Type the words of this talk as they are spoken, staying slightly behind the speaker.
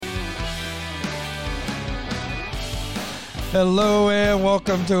Hello and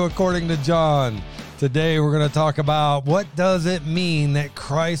welcome to According to John. Today we're going to talk about what does it mean that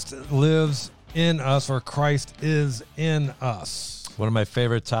Christ lives in us or Christ is in us. One of my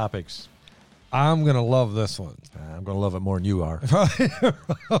favorite topics. I'm going to love this one. I'm going to love it more than you are.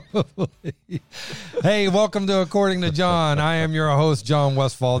 Hey, welcome to According to John. I am your host, John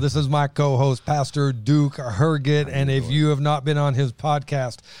Westfall. This is my co-host, Pastor Duke Herget. And if you have not been on his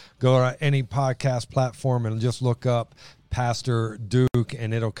podcast, go to any podcast platform and just look up Pastor Duke,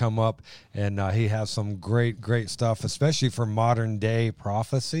 and it'll come up, and he has some great stuff, especially for modern day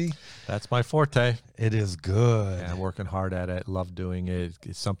prophecy. That's my forte. It is good. Yeah, I'm working hard at it. Love doing it.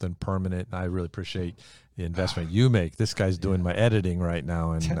 It's something permanent. I really appreciate the investment you make. This guy's doing my editing right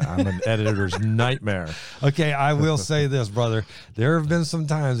now, and I'm an editor's nightmare. Okay, I will say this, brother. There have been some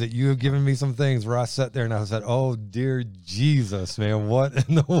times that you have given me some things where I sat there and I said, oh, dear Jesus, man, what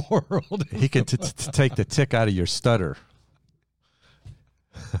in the world? He can take the tick out of your stutter.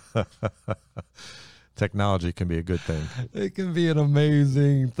 Technology can be a good thing. It can be an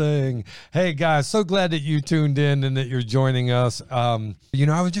amazing thing. Hey, guys, so glad that you tuned in and that you're joining us. I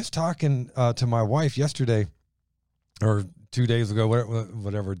was just talking to my wife yesterday or 2 days ago,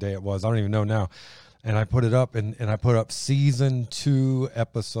 whatever day it was. I don't even know now. And I put it up, and I put up season 2,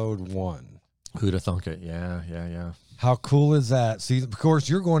 episode 1. Who'd have thunk it? Yeah. How cool is that? Of course,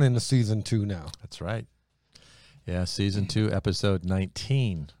 you're going into season 2 now. That's right. Yeah, season 2, episode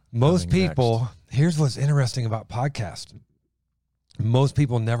 19. Most people, here's what's interesting about podcasts. Most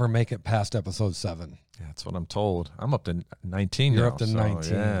people never make it past episode 7. Yeah, that's what I'm told. I'm up to 19 You're now. up to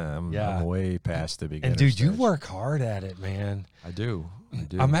 19. Yeah, I'm way past the beginner And dude, stage. you work hard at it, man. I do.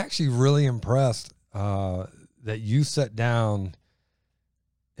 I'm actually really impressed that you sit down.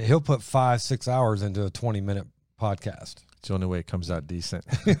 He'll put 5-6 hours into a 20-minute podcast. It's the only way it comes out decent.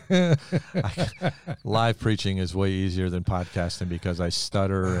 Live preaching is way easier than podcasting because I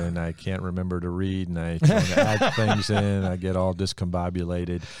stutter and I can't remember to read, and I try to add things in. I get all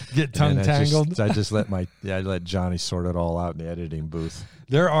discombobulated. Get tongue tangled. I just let Johnny sort it all out in the editing booth.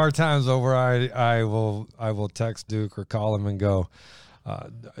 There are times where I will text Duke or call him and go,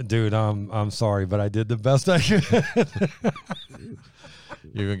 dude, I'm sorry, but I did the best I could.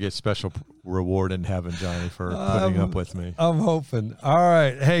 You're going to get special reward in heaven, Johnny, for putting up with me. I'm hoping. All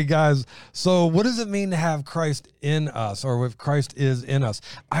right. Hey, guys. So what does it mean to have Christ in us, or if Christ is in us?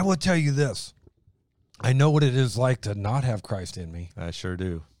 I will tell you this. I know what it is like to not have Christ in me. I sure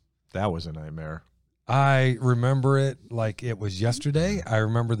do. That was a nightmare. I remember it like it was yesterday. I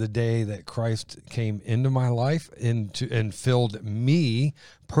remember the day that Christ came into my life and filled me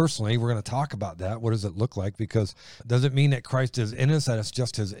personally. We're going to talk about that. What does it look like? Because does it mean that Christ is in us, that it's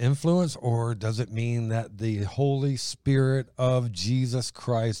just his influence, or does it mean that the Holy Spirit of Jesus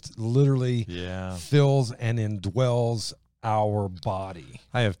Christ literally fills and indwells our body?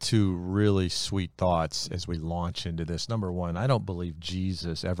 I have 2 really sweet thoughts as we launch into this. Number one, I don't believe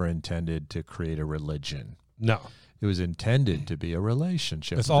Jesus ever intended to create a religion. No. It was intended to be a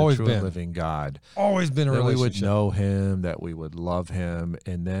relationship. It's with always the true been. and living God. Always been a relationship. That we would know him, that we would love him.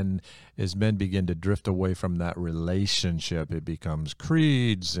 And then as men begin to drift away from that relationship, it becomes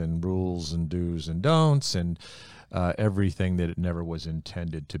creeds and rules and do's and don'ts and everything that it never was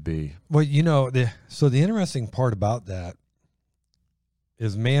intended to be. Well, so the interesting part about that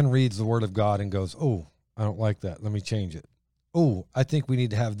is man reads the word of God and goes, oh, I don't like that. Let me change it. Oh, I think we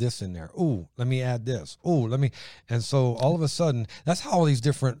need to have this in there. Oh, let me add this. Oh, and so all of a sudden, that's how all these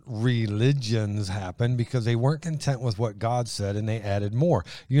different religions happen, because they weren't content with what God said and they added more.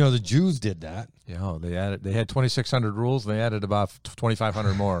 The Jews did that. Yeah, they had 2,600 rules and they added about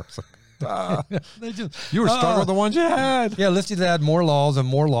 2,500 more. You were stuck with the ones you had. Yeah, let's just add more laws and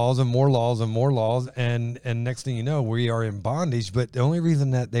more laws and more laws and more laws, and next thing you know, we are in bondage. But the only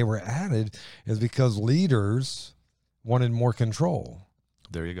reason that they were added is because leaders wanted more control.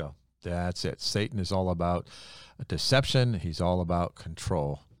 There you go. That's it. Satan is all about deception. He's all about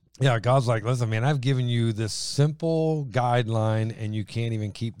control. Yeah, God's like, listen, man, I've given you this simple guideline and you can't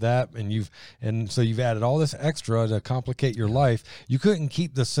even keep that. And so you've added all this extra to complicate your life. You couldn't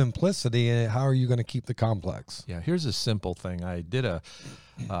keep the simplicity, and how are you going to keep the complex? Yeah, here's a simple thing. I did a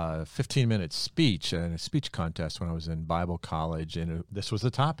 15-minute speech in a speech contest when I was in Bible college, and this was the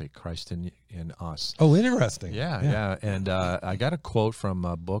topic, Christ in us. Oh, interesting. Yeah. And I got a quote from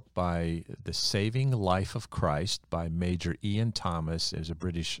a book by The Saving Life of Christ by Major Ian Thomas. Is a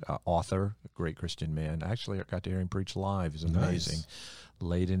British author, a great Christian man. Actually, I got to hear him preach live. It was amazing. Nice.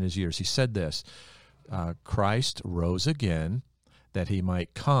 Late in his years. He said this, Christ rose again that he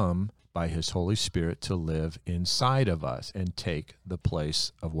might come by his Holy Spirit to live inside of us and take the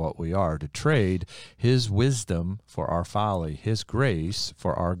place of what we are, to trade his wisdom for our folly, his grace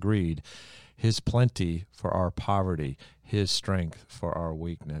for our greed, his plenty for our poverty, his strength for our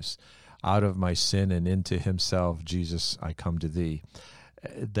weakness. Out of my sin and into himself, Jesus, I come to thee.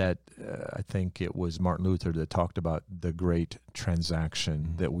 That I think it was Martin Luther that talked about the great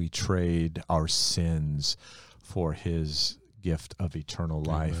transaction, that we trade our sins for his gift of eternal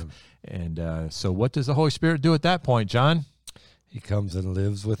life. Amen. And so what does the Holy Spirit do at that point, John? He comes and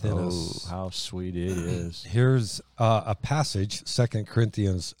lives within us. Oh, how sweet it is. Here's a passage, 2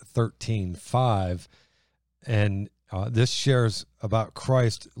 Corinthians 13:5, and this shares about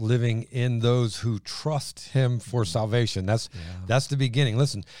Christ living in those who trust him for salvation. That's the beginning.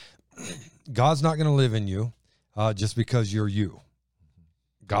 Listen, God's not going to live in you just because you're you.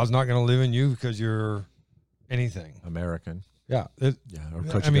 God's not going to live in you because you're anything. American. Yeah. Or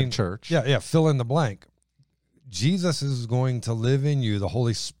because you go to church. Yeah, fill in the blank. Jesus is going to live in you. The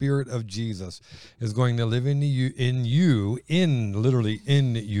Holy Spirit of Jesus is going to live in you,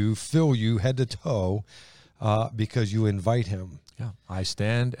 fill you head to toe, because you invite him. Yeah. I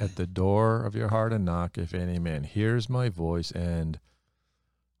stand at the door of your heart and knock. If any man hears my voice and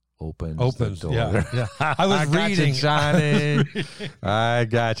opens the door. Yeah. I was reading, Johnny. I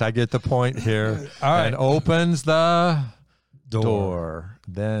got you. I get the point here. All right. And opens the door.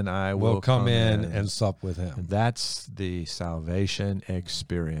 Then I will come in and sup with him. That's the salvation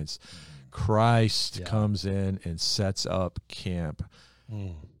experience. Christ comes in and sets up camp.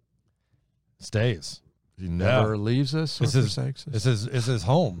 Stays. He never leaves us or forsakes us. It's his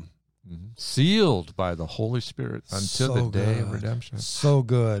home. Mm-hmm. Sealed by the Holy Spirit until the day of redemption. So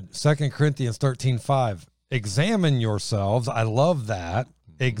good. 2 Corinthians 13:5. Examine yourselves. I love that.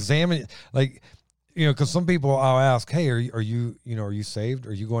 Examine, because some people I'll ask, hey, are you saved?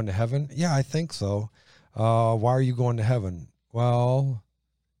 Are you going to heaven? Yeah, I think so. Why are you going to heaven? Well,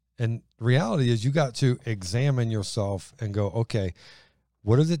 and the reality is you got to examine yourself and go, okay,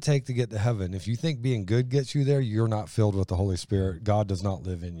 what does it take to get to heaven? If you think being good gets you there, you're not filled with the Holy Spirit. God does not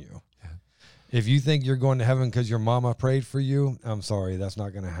live in you. Yeah. If you think you're going to heaven because your mama prayed for you, I'm sorry, that's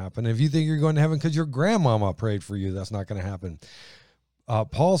not going to happen. If you think you're going to heaven because your grandmama prayed for you, that's not going to happen.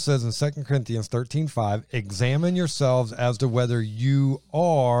 Paul says in 2 Corinthians 13:5, examine yourselves as to whether you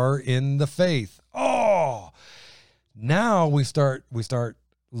are in the faith. Oh, now we start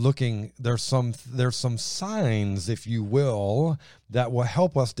looking. There's some signs, if you will, that will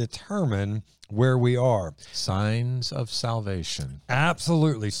help us determine where we are. Signs of salvation.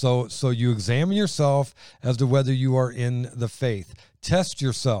 Absolutely. So you examine yourself as to whether you are in the faith. Test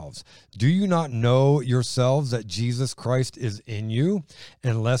yourselves. Do you not know yourselves that Jesus Christ is in you,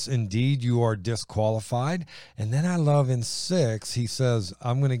 unless indeed you are disqualified? And then I love in 6, he says,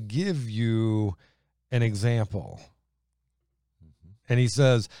 I'm going to give you an example. And he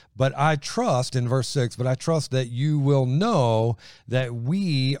says, but I trust, in verse 6, but I trust that you will know that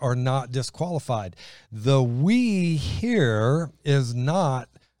we are not disqualified. The we here is not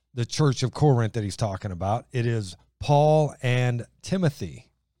the church of Corinth that he's talking about. It is Paul and Timothy.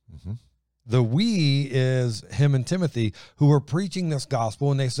 Mm-hmm. The we is him and Timothy, who are preaching this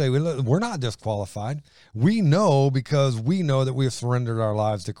gospel, and they say, we're not disqualified. We know because we know that we have surrendered our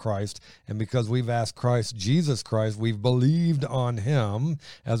lives to Christ, and because we've asked Jesus Christ, we've believed on him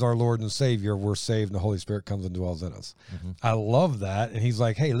as our Lord and Savior, we're saved, and the Holy Spirit comes and dwells in us. Mm-hmm. I love that. And he's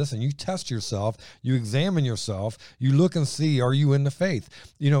like, hey, listen, you test yourself, you examine yourself, you look and see, are you in the faith?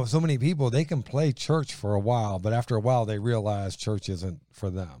 So many people, they can play church for a while, but after a while, they realize church isn't for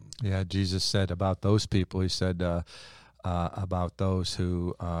them. Yeah, Jesus said about those people, he said about those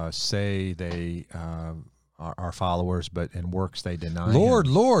who say they are followers, but in works they deny Lord,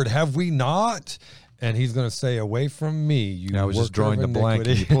 him. Lord, have we not? And he's going to say, away from me, you I was just drawing the blank,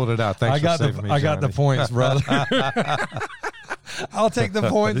 and you pulled it out. Thanks for saving me, I got the points, brother. I'll take the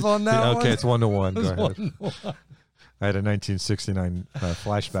points on that one. Okay, it's 1-1. Go ahead. I had a 1969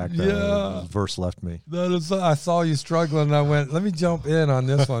 flashback that verse left me. I saw you struggling, and I went, let me jump in on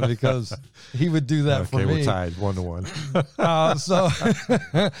this one because he would do that for me. Okay, we're tied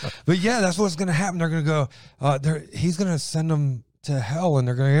 1-1. But yeah, that's what's going to happen. They're going to go, he's going to send them to hell, and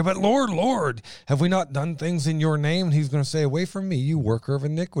they're going to go, but Lord, Lord, have we not done things in your name? And he's going to say, away from me, you worker of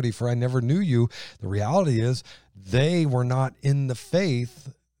iniquity, for I never knew you. The reality is they were not in the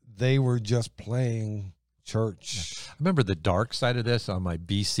faith. They were just playing church. I remember the dark side of this on my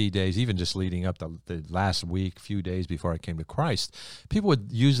BC days, even just leading up the last week, few days before I came to Christ. People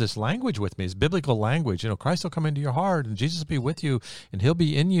would use this language with me. It's biblical language. Christ will come into your heart and Jesus will be with you and he'll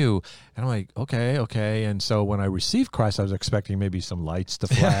be in you. And I'm like, okay. And so when I received Christ, I was expecting maybe some lights to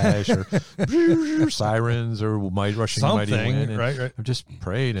flash or sirens or mighty rushing mighty wind. And right. I just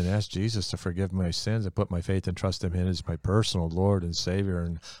prayed and asked Jesus to forgive my sins. I put my faith and trust in him as my personal Lord and Savior.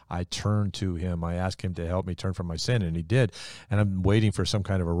 And I turned to him. I asked him to help me turn from my sin, and he did. And I'm waiting for some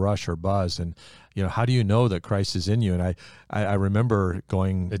kind of a rush or buzz. And how do you know that Christ is in you? And I remember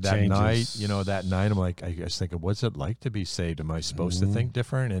going that night, I'm like, I was thinking, what's it like to be saved? Am I supposed to think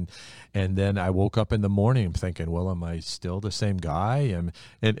different? And then I woke up in the morning, I'm thinking, well, am I still the same guy? And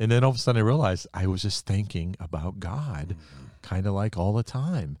then all of a sudden I realized I was just thinking about God kind of like all the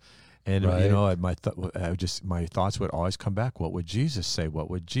time. And, right. My thoughts would always come back. What would Jesus say? What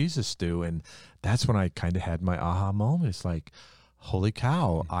would Jesus do? And that's when I kind of had my aha moment. It's like, holy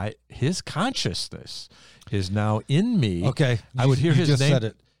cow, his consciousness is now in me. Okay. I would hear his just name. Said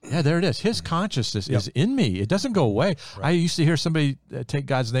it. Yeah, there it is. His consciousness is in me. It doesn't go away. Right. I used to hear somebody take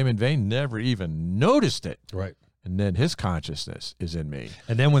God's name in vain, never even noticed it. Right. And then his consciousness is in me.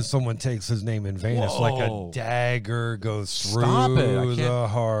 And then when someone takes his name in vain, it's like a dagger goes through the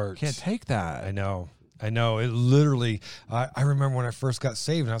heart. Can't take that. I know. It literally, I remember when I first got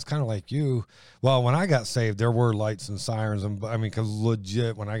saved, and I was kind of like you. Well, when I got saved, there were lights and sirens. Because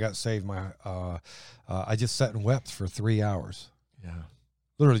legit, when I got saved, I just sat and wept for 3 hours. Yeah.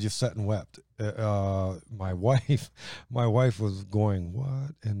 Literally just sat and wept. My wife was going,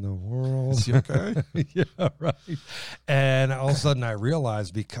 "What in the world?" Is he okay? Yeah, right. And all of a sudden I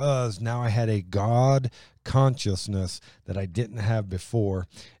realized, because now I had a God consciousness that I didn't have before,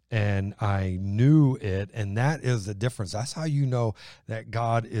 and I knew it, and that is the difference. That's how you know that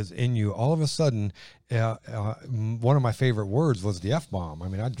God is in you. All of a sudden, one of my favorite words was the F-bomb.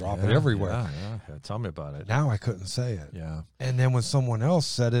 I'd drop it everywhere. Yeah. Tell me about it. Now I couldn't say it. Yeah. And then when someone else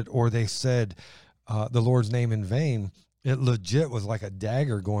said it, or they said the Lord's name in vain, it legit was like a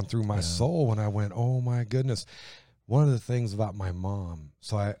dagger going through my soul when I went, oh my goodness. One of the things about my mom,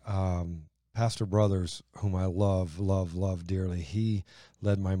 so Pastor Brothers, whom I love dearly, he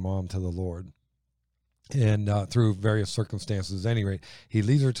led my mom to the Lord. And through various circumstances, at any rate, he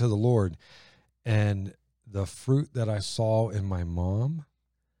leads her to the Lord. And the fruit that I saw in my mom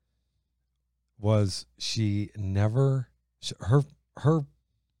was her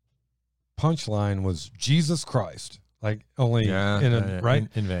punchline was Jesus Christ, like only right?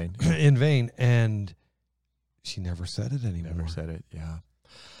 In vain. In vain. And she never said it anymore. Never said it, yeah.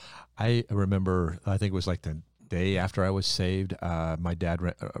 I remember, I think it was like the day after I was saved, my dad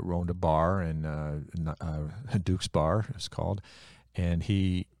owned a bar, and Duke's Bar it's called, and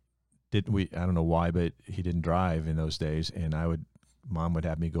I don't know why, but he didn't drive in those days, and Mom would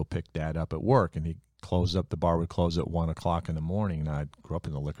have me go pick Dad up at work, and the bar would close at 1:00 in the morning, and I grew up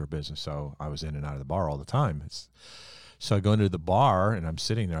in the liquor business, so I was in and out of the bar all the time. So I go into the bar, and I'm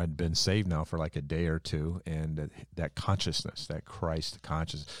sitting there. I'd been saved now for like a day or two, and that consciousness, that Christ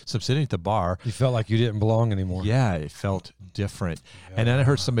consciousness. So I'm sitting at the bar. You felt like you didn't belong anymore. Yeah, it felt different. Yeah. And then I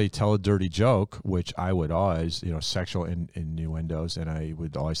heard somebody tell a dirty joke, which I would always, sexual innuendos, and I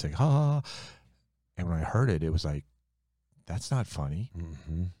would always think, ha. And when I heard it, it was like, that's not funny.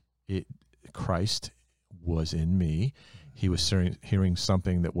 Mm-hmm. Christ was in me. He was hearing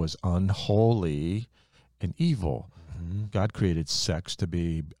something that was unholy and evil. God created sex to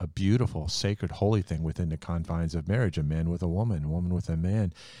be a beautiful, sacred, holy thing within the confines of marriage, a man with a woman with a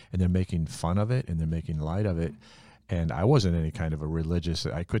man, and they're making fun of it and they're making light of it. And I wasn't any kind of a religious,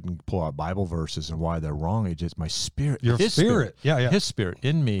 I couldn't pull out Bible verses and why they're wrong. It just, my spirit, his spirit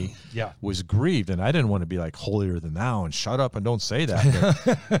in me was grieved, and I didn't want to be like holier than thou and shut up and don't say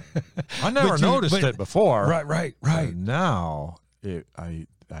that. I never noticed it before. Right. And now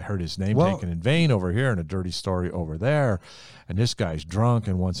I heard his name taken in vain over here and a dirty story over there. And this guy's drunk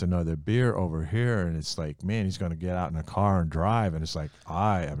and wants another beer over here. And it's like, man, he's going to get out in a car and drive. And it's like,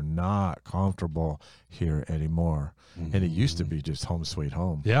 I am not comfortable here anymore. Mm-hmm. And it used to be just home sweet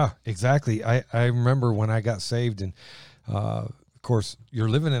home. Yeah, exactly. I remember when I got saved, and of course, you're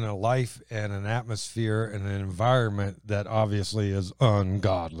living in a life and an atmosphere and an environment that obviously is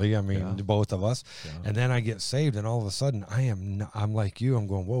ungodly. Both of us. Yeah. And then I get saved, and all of a sudden, I'm like you. I'm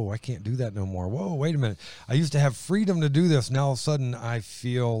going, whoa, I can't do that no more. Whoa, wait a minute. I used to have freedom to do this. Now all of a sudden, I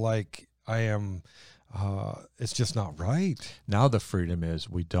feel like I am it's just not right. Now the freedom is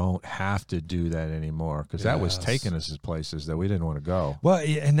we don't have to do that anymore, because that was taking us to places that we didn't want to go. Well,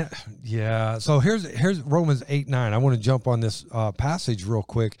 yeah. So here's Romans 8:9. I want to jump on this passage real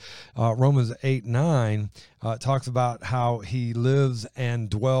quick. Romans 8:9 talks about how he lives and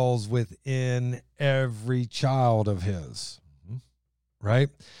dwells within every child of his. Right?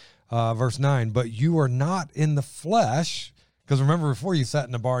 Verse 9, but you are not in the flesh. Because remember, before you sat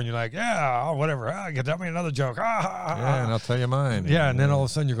in the bar and you're like, yeah, whatever. Tell me another joke. Yeah, and I'll tell you mine. Yeah, and then all of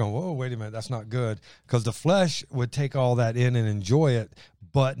a sudden you're going, whoa, wait a minute, that's not good. Because the flesh would take all that in and enjoy it.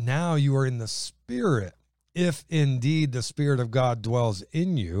 But now you are in the Spirit. If indeed the Spirit of God dwells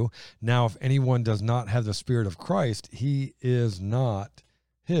in you. Now, if anyone does not have the Spirit of Christ, he is not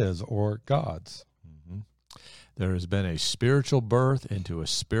his or God's. Mm-hmm. There has been a spiritual birth into a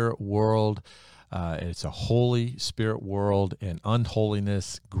spirit world. It's a Holy Spirit world, and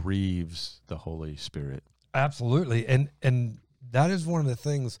unholiness grieves the Holy Spirit. Absolutely, and that is one of the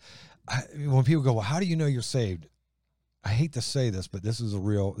things. When people go, "Well, how do you know you're saved?" I hate to say this, but this is a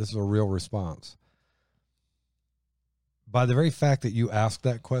real response. By the very fact that you ask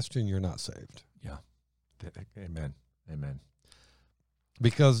that question, you're not saved. Yeah, amen, amen.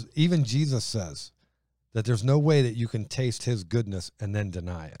 Because even Jesus says that there's no way that you can taste His goodness and then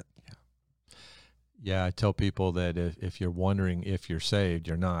deny it. Yeah, I tell people that if you're wondering if you're saved,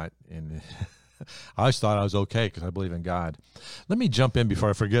 you're not. And I always thought I was okay because I believe in God. Let me jump in before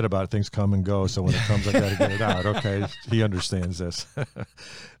I forget about it. Things come and go, so when it comes, I got to get it out. Okay, he understands this.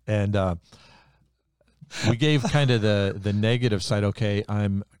 And we gave kind of the negative side. Okay,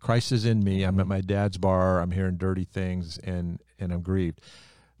 Christ is in me. I'm at my dad's bar. I'm hearing dirty things, and I'm grieved.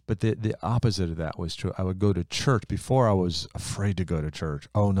 But the opposite of that was true. I would go to church. Before, I was afraid to go to church.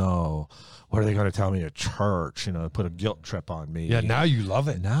 Oh, no. What are they going to tell me at church? Put a guilt trip on me. Yeah, now you love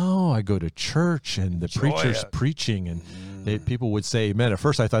it. Now I go to church, and the preacher's preaching, and people would say amen. At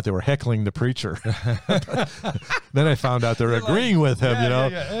first, I thought they were heckling the preacher. Then I found out they're agreeing with him,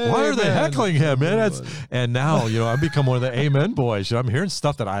 Yeah. Why are they heckling him, man? And now, I've become one of the amen boys. I'm hearing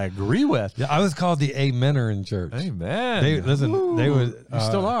stuff that I agree with. Yeah, I was called the amener in church. Amen. They would. You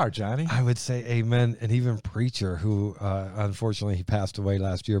still are, Johnny. I would say amen, and even preacher who, unfortunately, he passed away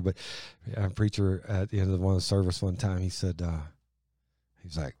last year, but a preacher at the end of one of the service one time, he said,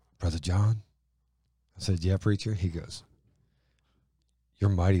 he's like, Brother John? I said, yeah, preacher? He goes, you're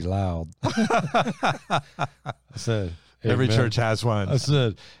mighty loud. I said, every amen. church has one. I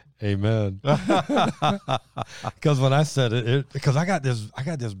said, amen. Because when I said it, because I got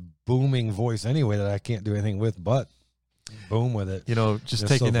this booming voice anyway that I can't do anything with but boom with it. Just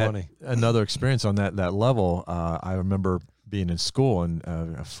taking another experience on that level. I remember being in school, and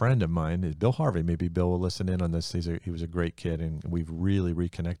a friend of mine, Bill Harvey, maybe Bill will listen in on this. He was a great kid, and we've really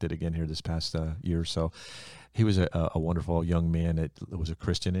reconnected again here this past year or so. He was a wonderful young man that was a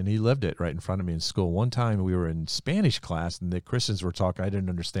Christian, and he lived it right in front of me in school. One time we were in Spanish class, and the Christians were talking. I didn't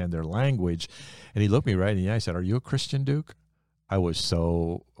understand their language, and he looked me right in the eye and said, "Are you a Christian, Duke?" I was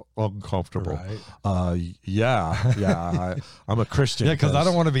so uncomfortable. Right. Yeah. I'm a Christian. Yeah, because I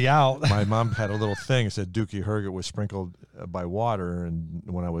don't want to be out. My mom had a little thing that said Dookie Herget was sprinkled by water, and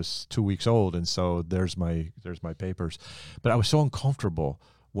when I was 2 weeks old, and so there's my papers. But I was so uncomfortable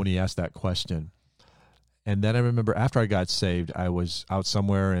when he asked that question. And then I remember after I got saved, I was out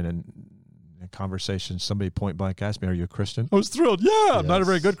somewhere in a conversation. Somebody point blank asked me, "Are you a Christian?" I was thrilled. Yeah, I'm not a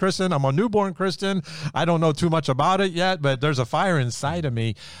very good Christian. I'm a newborn Christian. I don't know too much about it yet, but there's a fire inside of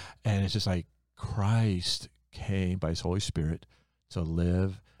me. And it's just like Christ came by His Holy Spirit to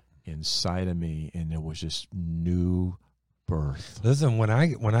live inside of me, and it was just new birth. Listen, when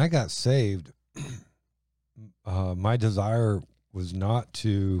I got saved, my desire was not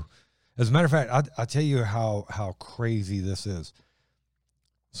to. As a matter of fact, I'll tell you how crazy this is.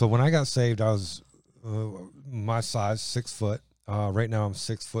 So when I got saved, I was my size, 6 foot. Right now I'm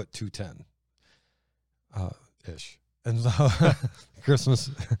 6 foot 210, ish. And so Christmas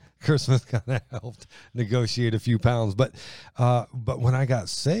kind of helped negotiate a few pounds. But when I got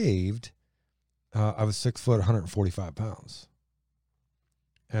saved, I was 6 foot, 145 pounds.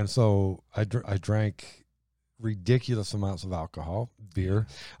 And so I drank ridiculous amounts of alcohol, beer.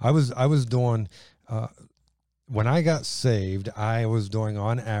 I was doing, when I got saved, I was doing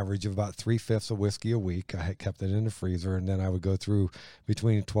on average of about 3/5 of whiskey a week. I had kept it in the freezer, and then I would go through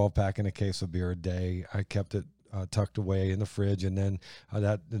between a 12-pack and a case of beer a day. I kept it tucked away in the fridge, and then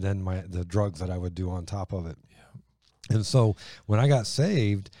the drugs that I would do on top of it. Yeah. And so when I got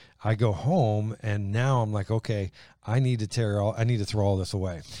saved, I go home, and now I'm like, okay, I need to throw all this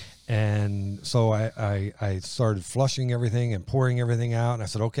away. And so I started flushing everything and pouring everything out. And I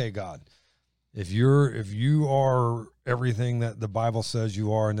said, okay, God, If you are everything that the Bible says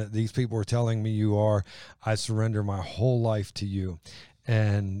you are and that these people are telling me you are, I surrender my whole life to you.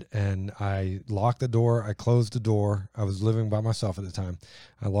 And I locked the door. I closed the door. I was living by myself at the time.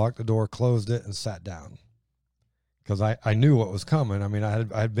 I locked the door, closed it, and sat down because I knew what was coming. I mean, I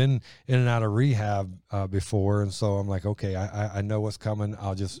had been in and out of rehab before, and so I'm like, okay, I know what's coming.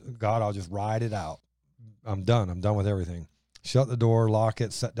 I'll just ride it out. I'm done. I'm done with everything. Shut the door, lock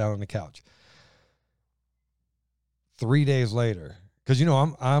it, sat down on the couch. 3 days later, because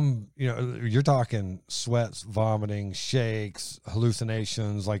I'm you're talking sweats, vomiting, shakes,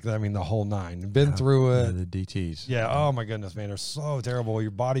 hallucinations, like I mean the whole nine. Been through it. The DTs. Yeah. Oh my goodness, man, they're so terrible. Your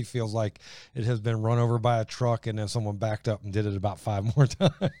body feels like it has been run over by a truck, and then someone backed up and did it about 5 more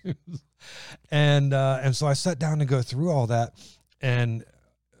times. And so I sat down to go through all that, and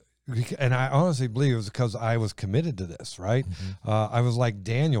I honestly believe it was because I was committed to this, right? Mm-hmm. I was like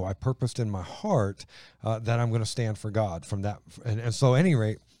Daniel. I purposed in my heart that I'm going to stand for God from that. And so at any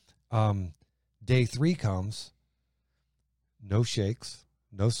rate, day 3 comes, no shakes,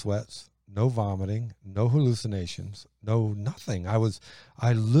 no sweats, no vomiting, no hallucinations, no nothing.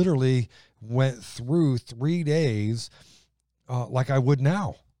 I literally went through 3 days like I would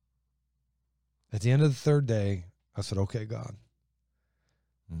now. At the end of the 3rd day, I said, okay, God,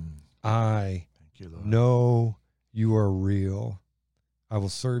 I know you are real. I will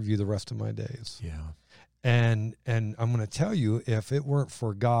serve you the rest of my days. Yeah. And I'm going to tell you, if it weren't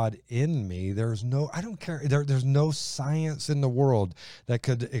for God in me, I don't care. There's no science in the world that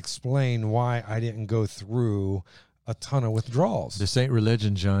could explain why I didn't go through a ton of withdrawals. This ain't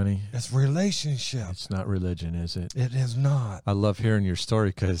religion, Johnny. It's relationship. It's not religion, is it? It is not. I love hearing your story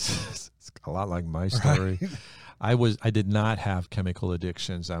because it's a lot like my story. Right? I did not have chemical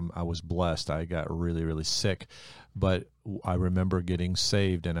addictions. I was blessed. I got really, really sick, but I remember getting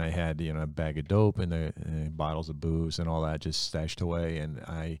saved, and I had a bag of dope and bottles of booze and all that just stashed away. And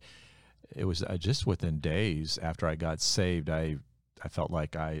it was just within days after I got saved, I felt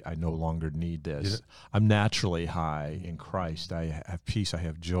like I no longer need this. I'm naturally high in Christ. I have peace. I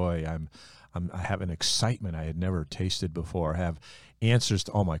have joy. I have an excitement I had never tasted before. I have answers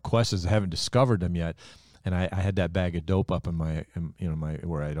to all my questions. I haven't discovered them yet. And I had that bag of dope up in my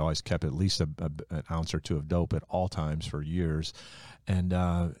where I'd always kept at least an ounce or two of dope at all times for years, and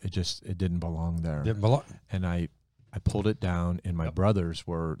it didn't belong there. Didn't belong. And I pulled it down, and my brothers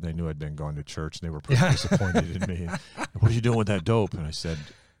they knew I'd been going to church, and they were pretty disappointed in me. What are you doing with that dope? And I said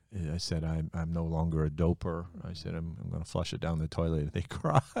I'm no longer a doper. I said I'm going to flush it down the toilet. And they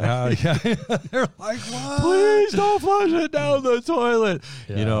cried. Yeah. They're like, what? Please don't flush it down the toilet.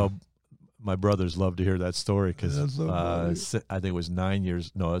 Yeah. My brothers love to hear that story because I think it was 9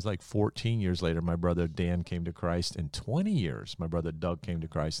 years. No, it was like 14 years later. My brother Dan came to Christ. In 20 years, my brother Doug came to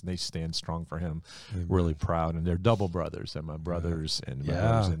Christ, and they stand strong for him. Amen. Really proud, and they're double brothers. They're my brothers and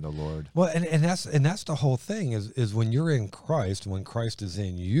brothers in the Lord. Well, and that's the whole thing is when you're in Christ, when Christ is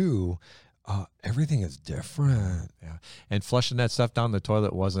in you, everything is different. Yeah, and flushing that stuff down the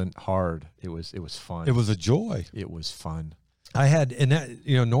toilet wasn't hard. It was fun. It was a joy. It was fun. I had, and that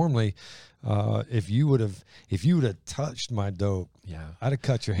normally, if you would have touched my dope, I'd have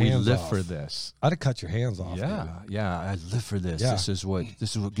cut your hands off. We live for this. I'd have cut your hands off. Yeah, I live for this. Yeah. This is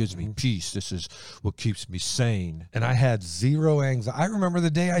what gives me peace. This is what keeps me sane. And I had zero anxiety. I remember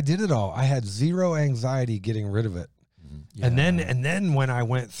the day I did it all. I had zero anxiety getting rid of it. Yeah. And then when I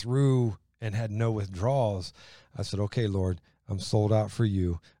went through and had no withdrawals, I said, "Okay, Lord, I'm sold out for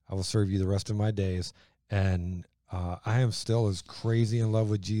you. I will serve you the rest of my days." And I am still as crazy in love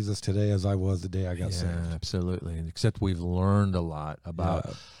with Jesus today as I was the day I got saved. Absolutely. Except we've learned a lot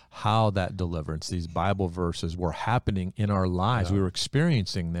about how that deliverance, these Bible verses were happening in our lives. Yeah. We were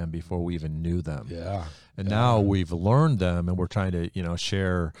experiencing them before we even knew them. Yeah. And now we've learned them, and we're trying to,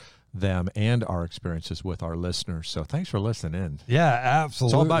 share them and our experiences with our listeners. So thanks for listening in. Yeah, absolutely.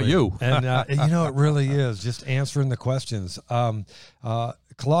 It's all about you. And, it really is just answering the questions.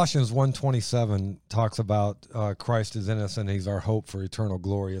 Colossians 1:27 talks about Christ is in us and he's our hope for eternal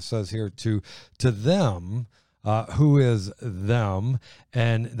glory. It says here to them, who is them,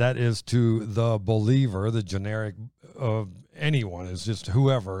 and that is to the believer, the generic of anyone, is just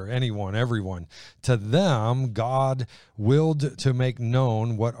whoever, anyone, everyone. To them, God willed to make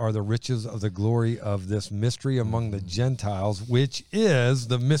known what are the riches of the glory of this mystery among the Gentiles, which is,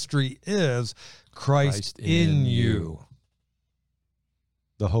 the mystery is Christ in you.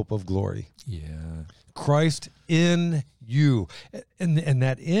 The hope of glory. Yeah. Christ in you. And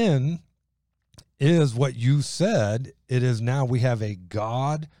that in is what you said. It is now we have a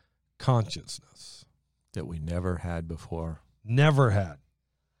God consciousness. That we never had before. Never had.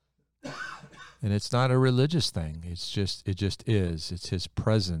 And it's not a religious thing. It just is. It's his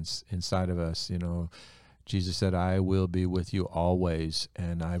presence inside of us. You know, Jesus said, I will be with you always.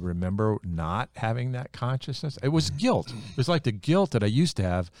 And I remember not having that consciousness. It was guilt. It was like the guilt that I used to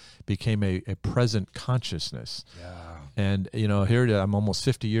have became a present consciousness. Yeah. And, you know, here I'm almost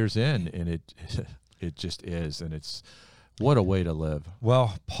 50 years in, and it just is. And it's, what a way to live.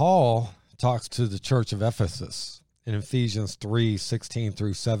 Well, Paul talks to the church of Ephesus in Ephesians 3:16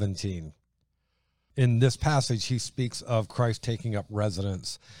 through 17. In this passage, he speaks of Christ taking up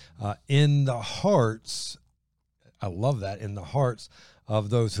residence in the hearts. I love that, in the hearts of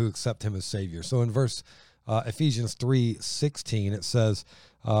those who accept him as Savior. So in Ephesians 3:16, it says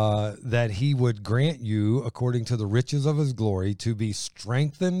that he would grant you, according to the riches of his glory, to be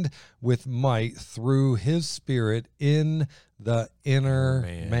strengthened with might through his Spirit in the inner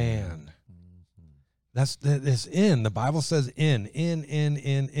man. That's in. The Bible says in.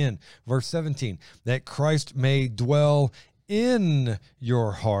 Verse 17, that Christ may dwell in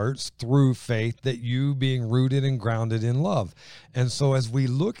your hearts through faith, that you being rooted and grounded in love. And so as we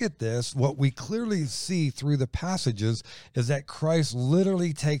look at this, what we clearly see through the passages is that Christ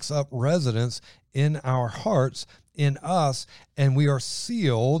literally takes up residence in our hearts, in us, and we are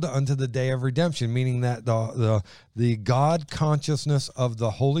sealed unto the day of redemption, meaning that the God consciousness of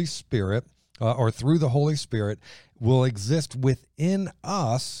the Holy Spirit, or through the Holy Spirit, will exist within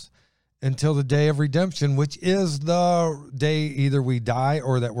us until the day of redemption, which is the day either we die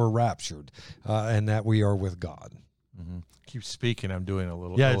or that we're raptured, and that we are with God. Mm-hmm. Keep speaking. I'm doing a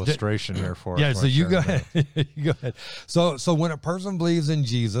little illustration here for us. Yeah, so you go ahead. You go ahead. So when a person believes in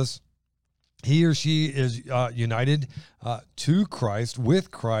Jesus, he or she is united to Christ, with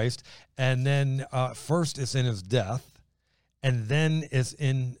Christ, and then first it's in his death, and then it's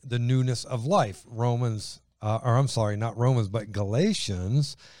in the newness of life.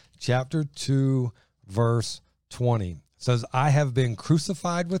 Galatians chapter 2, verse 20 says, I have been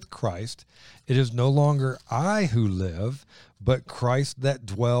crucified with Christ. It is no longer I who live, but Christ that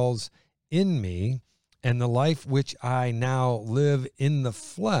dwells in me. And the life which I now live in the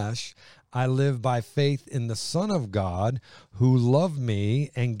flesh, I live by faith in the Son of God, who loved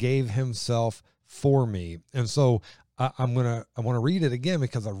me and gave himself for me. And so I want to read it again,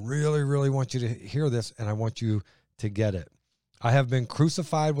 because I really, really want you to hear this, and I want you to get it. I have been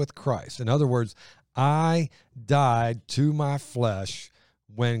crucified with Christ. In other words, I died to my flesh.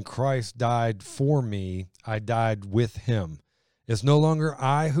 When Christ died for me, I died with him. It's no longer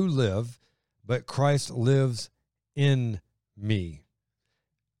I who live, but Christ lives in me.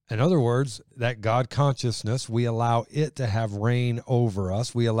 In other words, that God consciousness, we allow it to have reign over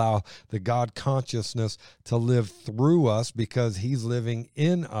us. We allow the God consciousness to live through us, because he's living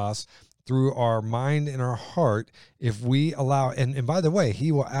in us through our mind and our heart. If we allow, and by the way,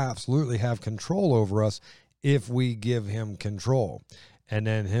 he will absolutely have control over us if we give him control. And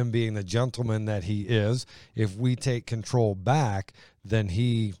then him being the gentleman that he is, if we take control back, then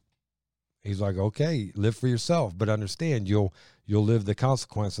he's like, okay, live for yourself, but understand you'll live the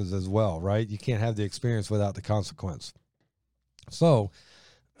consequences as well, right? You can't have the experience without the consequence. So,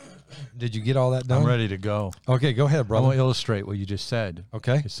 did you get all that done? I'm ready to go. Okay, go ahead, brother. I want to illustrate what you just said.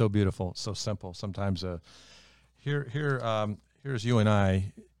 Okay. It's so beautiful, so simple. Sometimes here's you and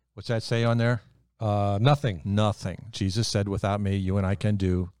I. What's that say on there? Nothing. Nothing. Jesus said, without me, you and I can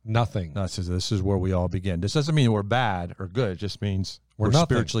do nothing. No, this is where we all begin. This doesn't mean we're bad or good. It just means we're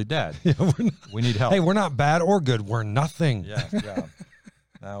spiritually dead. Yeah, we need help. Hey, we're not bad or good. We're nothing. Yeah.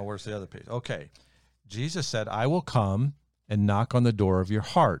 Now, where's the other page? Okay. Jesus said, I will come and knock on the door of your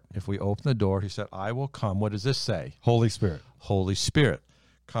heart. If we open the door, he said, I will come. What does this say? Holy Spirit. Holy Spirit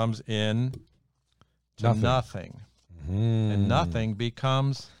comes in to nothing. And nothing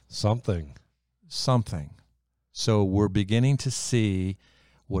becomes something. So we're beginning to see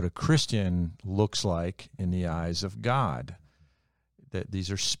what a Christian looks like in the eyes of God. That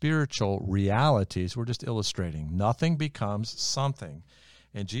these are spiritual realities. We're just illustrating. Nothing becomes something.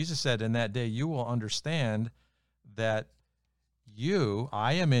 And Jesus said, in that day, you will understand that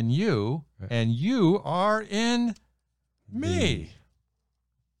I am in you, and you are in me.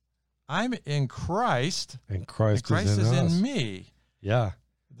 I'm in Christ, and Christ is us. in me. Yeah.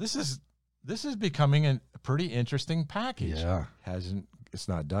 This is becoming a pretty interesting package. Yeah. It's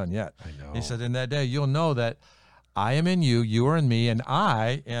not done yet. I know. He said, in that day, you'll know that I am in you, you are in me, and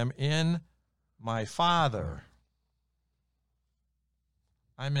I am in my Father.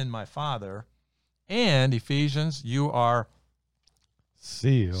 I'm in my Father. And, Ephesians, you are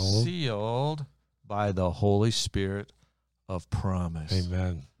sealed by the Holy Spirit of promise.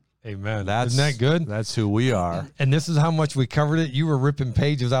 Amen. Amen. Isn't that good? That's who we are. And this is how much we covered it. You were ripping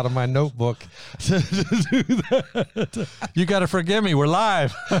pages out of my notebook to do that. You got to forgive me. We're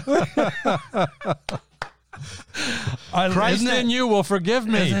live. Christ in you will forgive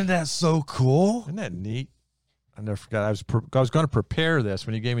me. Isn't that so cool? Isn't that neat? I never forgot. I was going to prepare this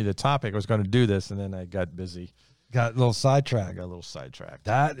when you gave me the topic. I was going to do this, and then I got busy. Got a little sidetracked. I got a little sidetracked.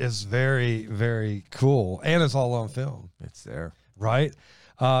 That is very, very cool. And it's all on film. It's there. Right?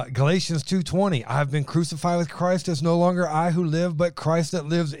 Galatians 2:20, I've been crucified with Christ. It's no longer I who live, but Christ that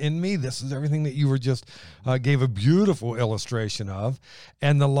lives in me. This is everything that you were just gave a beautiful illustration of.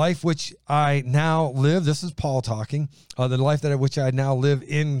 And the life which I now live, this is Paul talking, the life that which I now live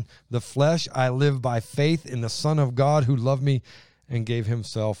in the flesh, I live by faith in the Son of God who loved me and gave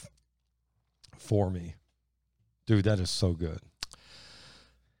himself for me. Dude, that is so good.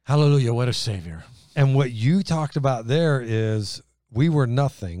 Hallelujah, what a Savior. And what you talked about there is we were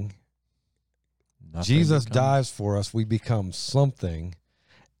nothing. Jesus dies for us. We become something.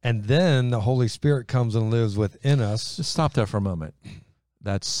 And then the Holy Spirit comes and lives within us. Just stop there for a moment.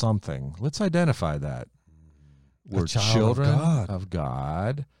 That's something. Let's identify that. We're children of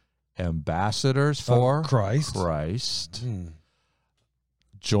God, ambassadors for Christ,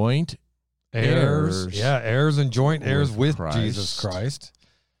 joint heirs. Yeah, heirs and joint heirs with Jesus Christ.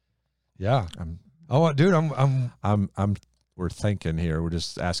 Yeah. We're thinking here. We're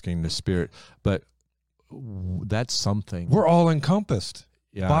just asking the Spirit, but that's something. We're all encompassed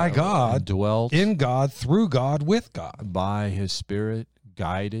by God, dwelt in God, through God, with God, by His Spirit,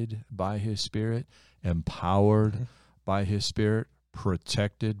 guided by His Spirit, empowered by His Spirit,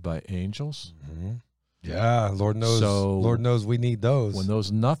 protected by angels. Mm-hmm. Yeah, Lord knows we need those. When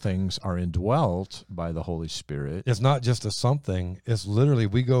those nothings are indwelt by the Holy Spirit, it's not just a something. It's literally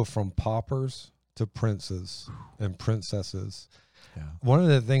we go from paupers to princes and princesses. Yeah. One of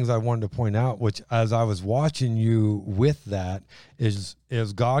the things I wanted to point out, which as I was watching you with that, is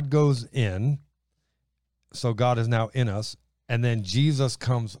God goes in, so God is now in us, and then Jesus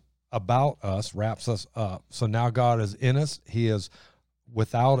comes about us, wraps us up. So now God is in us. He is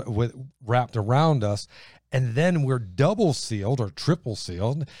wrapped around us, and then we're double sealed or triple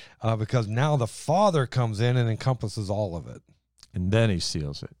sealed because now the Father comes in and encompasses all of it. And then he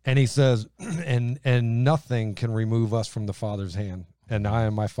seals it. And he says, and nothing can remove us from the Father's hand. And I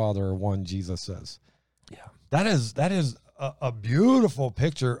and my Father are one, Jesus says. Yeah. That is a beautiful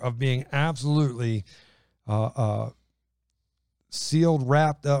picture of being absolutely sealed,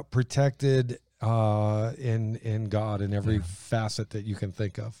 wrapped up, protected in God in every facet that you can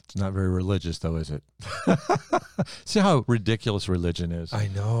think of. It's not very religious, though, is it? See how ridiculous religion is? I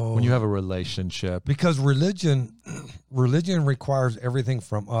know. When you have a relationship. Because religion requires everything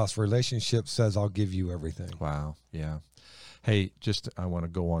from us. Relationship says, I'll give you everything. Wow. Yeah. Hey, I want to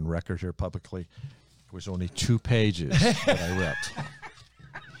go on record here publicly. It was only 2 pages that I ripped.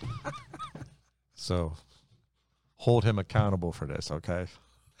 So hold him accountable for this, okay?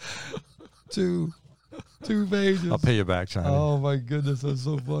 2 pages. I'll pay you back, Johnny. Oh my goodness, that's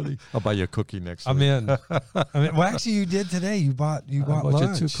so funny. I'll buy you a cookie next week. I'm in. Well, actually, you did today. You bought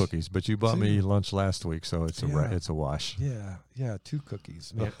lunch. You 2 cookies, but you bought me lunch last week, so it's a wash. Yeah, 2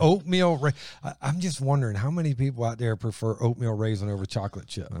 cookies. Man, oatmeal. I'm just wondering how many people out there prefer oatmeal raisin over chocolate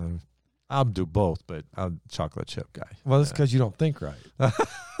chip. I'll do both, but I'm a chocolate chip guy. Well, that's because you don't think right.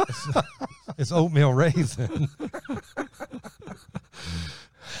 It's oatmeal raisin.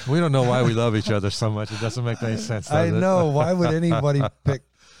 We don't know why we love each other so much. It doesn't make any sense, does it? I know. Why would anybody pick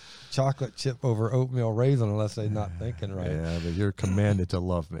chocolate chip over oatmeal raisin unless they're not thinking right? Yeah, but you're commanded to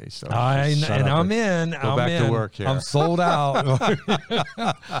love me. So I'm in. Go back to work here. I'm sold out.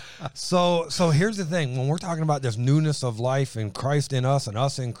 So here's the thing. When we're talking about this newness of life in Christ in us and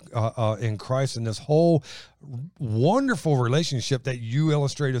us in Christ and this whole wonderful relationship that you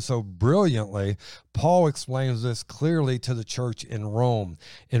illustrated so brilliantly, Paul explains this clearly to the church in Rome,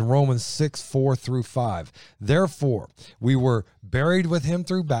 in Romans 6:4-5. Therefore, we were buried with him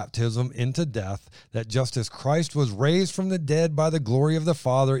through baptism into death, that just as Christ was raised from the dead by the glory of the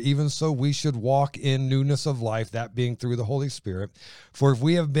Father, even so we should walk in newness of life, that being through the Holy Spirit. For if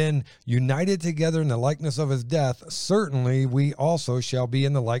we have been united together in the likeness of his death, certainly we also shall be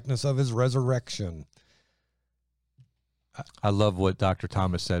in the likeness of his resurrection. I love what Dr.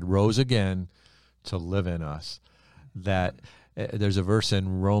 Thomas said, rose again to live in us. That there's a verse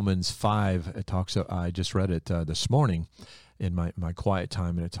in Romans 5. It talks. I just read it this morning in my quiet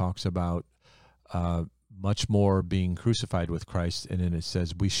time, and it talks about much more being crucified with Christ. And then it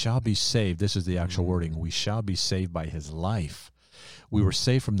says, we shall be saved. This is the actual wording. We shall be saved by his life. We were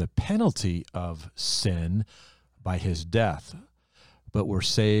saved from the penalty of sin by his death. but we're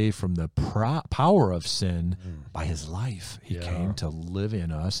saved from the power of sin by his life. He came to live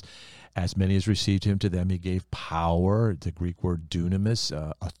in us. As many as received him, to them he gave power, the Greek word dunamis,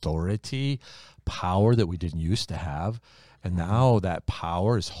 authority, power that we didn't used to have. And now that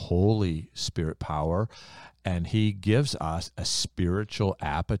power is Holy Spirit power. And he gives us a spiritual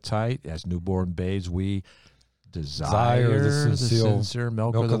appetite. As newborn babes, we desire the sincere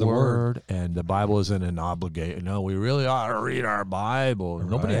milk of the word. And the Bible isn't an obligation. No, we really ought to read our Bible. Right.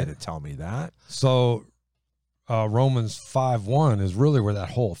 Nobody had to tell me that. So Romans 5:1 is really where that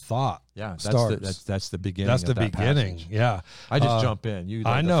whole thought starts. That's the beginning. That's the beginning. Passage. Yeah. I just jump in. You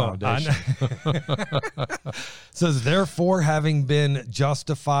I know. It says, therefore, having been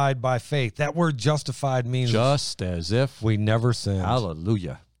justified by faith. That word justified means just as if we never sinned.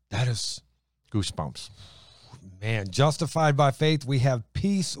 Hallelujah. That is goosebumps. Man, justified by faith, we have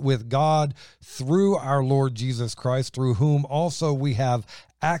peace with God through our Lord Jesus Christ, through whom also we have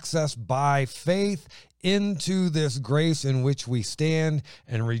access by faith into this grace in which we stand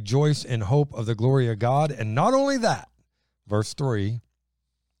and rejoice in hope of the glory of God. And not only that, verse 3,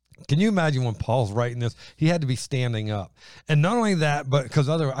 can you imagine when Paul's writing this? He had to be standing up. And not only that, but because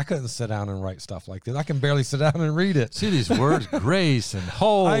I couldn't sit down and write stuff like this. I can barely sit down and read it. See these words, grace and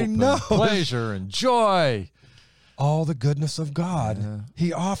hope and pleasure and joy. All the goodness of God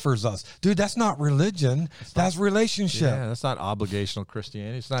he offers us. Dude, that's not religion. That's relationship. Yeah, that's not obligational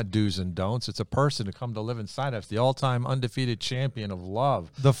Christianity. It's not do's and don'ts. It's a person to come to live inside us, the all-time undefeated champion of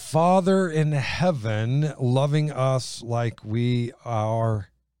love. The Father in heaven loving us like we are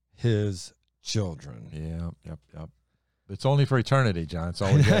his children. Yep. It's only for eternity, John. It's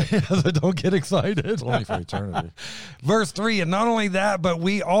all we get. Don't get excited. It's only for eternity. Verse 3, and not only that, but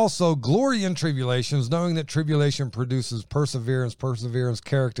we also glory in tribulations, knowing that tribulation produces perseverance,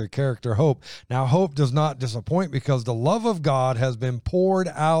 character, hope. Now, hope does not disappoint because the love of God has been poured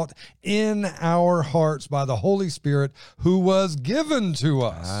out in our hearts by the Holy Spirit who was given to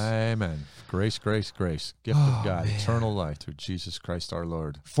us. Amen. Grace. Gift of God, eternal life through Jesus Christ our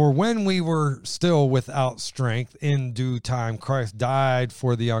Lord. For when we were still without strength, in due time Christ died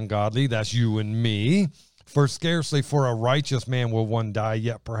for the ungodly. That's you and me. For scarcely for a righteous man will one die,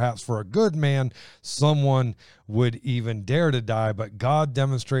 yet perhaps for a good man someone would even dare to die. But God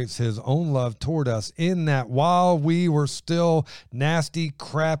demonstrates his own love toward us in that while we were still nasty,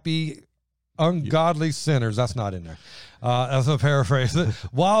 crappy, ungodly sinners. That's not in there. That's a paraphrase.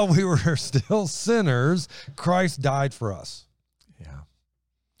 While we were still sinners, Christ died for us. Yeah.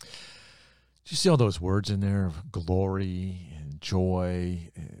 Do you see all those words in there of glory and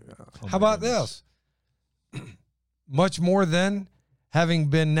joy? How about this? Much more than having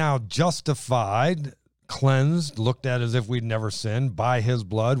been now justified, cleansed, looked at as if we'd never sinned by his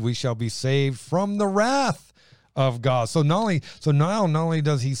blood, we shall be saved from the wrath of God. So not only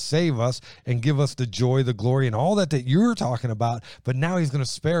does he save us and give us the joy, the glory, and all that you're talking about, but now he's going to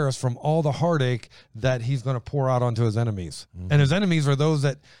spare us from all the heartache that he's going to pour out onto his enemies. Mm-hmm. And his enemies are those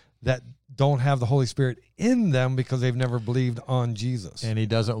that don't have the Holy Spirit in them because they've never believed on Jesus. And he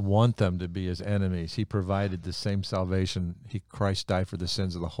doesn't want them to be his enemies. He provided the same salvation. Christ died for the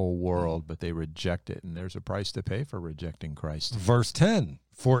sins of the whole world, but they reject it. And there's a price to pay for rejecting Christ. Verse 10,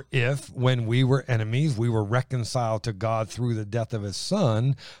 for if, when we were enemies, we were reconciled to God through the death of his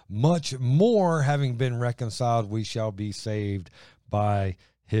Son, much more, having been reconciled, we shall be saved by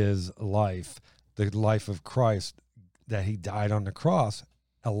his life, the life of Christ, that he died on the cross.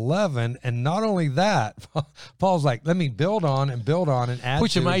 11, and not only that, Paul's like, let me build on and add. Put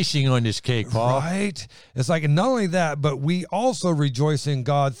some icing on this cake, Paul. Right? It's like, and not only that, but we also rejoice in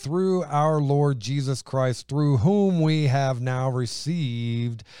God through our Lord Jesus Christ, through whom we have now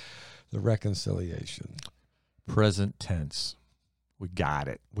received the reconciliation. Present tense. We got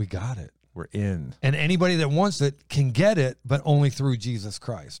it. We're in. And anybody that wants it can get it, but only through Jesus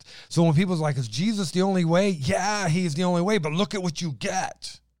Christ. So when people's like, is Jesus the only way? Yeah, he's the only way, but look at what you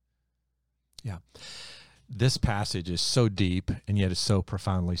get. Yeah. This passage is so deep, and yet it's so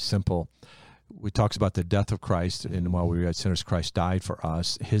profoundly simple. We talks about the death of Christ, and while we were yet sinners, Christ died for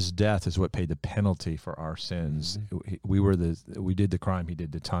us. His death is what paid the penalty for our sins. Mm-hmm. We did the crime, he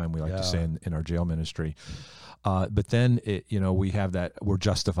did the time, we like to say in our jail ministry. But then we have that we're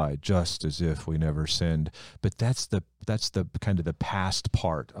justified just as if we never sinned. But that's the kind of the past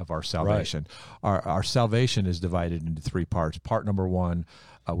part of our salvation. Right. Our salvation is divided into three parts. Part number one,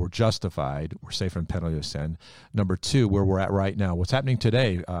 we're justified. We're safe from the penalty of sin. Number two, where we're at right now. What's happening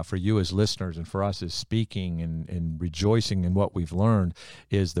today for you as listeners and for us as speaking and rejoicing in what we've learned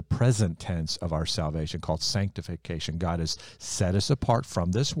is the present tense of our salvation called sanctification. God has set us apart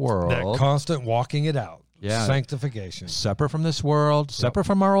from this world. That constant walking it out. Yeah. Sanctification. Separate from this world, separate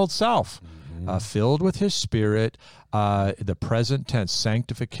from our old self, filled with his Spirit, the present tense,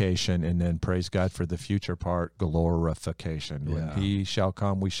 sanctification, and then praise God for the future part, glorification. Yeah. When he shall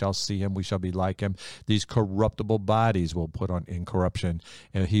come, we shall see him, we shall be like him. These corruptible bodies will put on incorruption,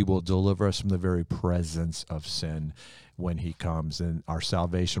 and he will deliver us from the very presence of sin when he comes, and our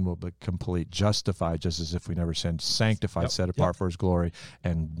salvation will be complete, justified just as if we never sinned, sanctified, set apart for his glory,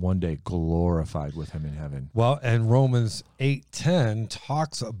 and one day glorified with him in heaven. Well, and Romans 8:10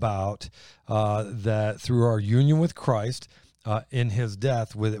 talks about that through our union with Christ in his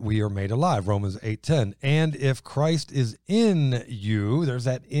death, we are made alive. Romans 8:10. And if Christ is in you, there's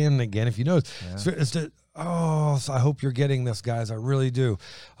that "in" again. If you notice, so I hope you're getting this, guys. I really do.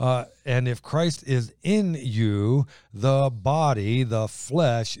 And if Christ is in you, the body, the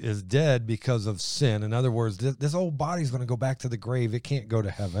flesh, is dead because of sin. In other words, this old body is going to go back to the grave. It can't go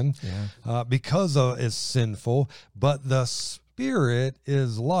to heaven because it's sinful. But the spirit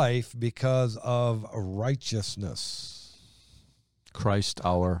is life because of righteousness. Christ,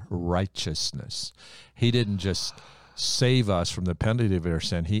 our righteousness. He didn't just save us from the penalty of our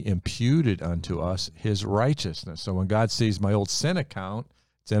sin. He imputed unto us his righteousness. So when God sees my old sin account,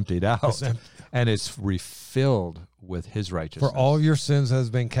 it's emptied out, and it's refilled with his righteousness. For all your sins has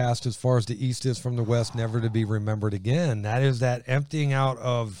been cast as far as the east is from the west, never to be remembered again. That is that emptying out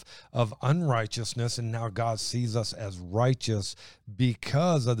of unrighteousness, and now God sees us as righteous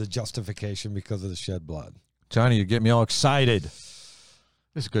because of the justification, because of the shed blood. Johnny, you get me all excited.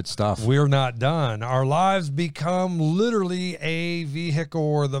 This is good stuff. We're not done. Our lives become literally a vehicle,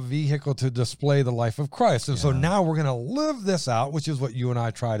 or the vehicle to display the life of Christ. And so now we're going to live this out, which is what you and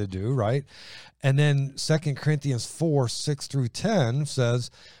I try to do, right? And then 2 Corinthians 4:6-10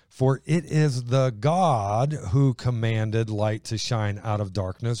 says, for it is the God who commanded light to shine out of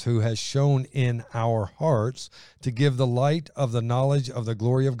darkness, who has shone in our hearts to give the light of the knowledge of the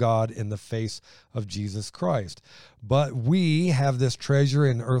glory of God in the face of Jesus Christ. But we have this treasure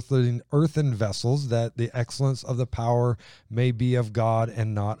in earthen vessels, that the excellence of the power may be of God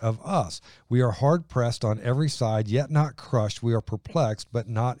and not of us. We are hard pressed on every side, yet not crushed. We are perplexed, but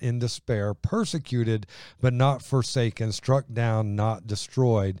not in despair, persecuted, but not forsaken, struck down, not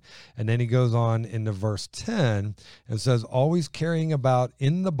destroyed. And then he goes on into verse 10 and says, always carrying about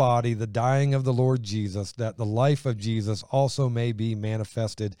in the body the dying of the Lord Jesus, that the life of Jesus also may be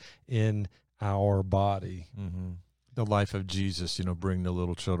manifested in our body. Mm-hmm. The life of Jesus, bring the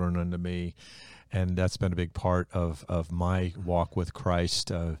little children unto me. And that's been a big part of my walk with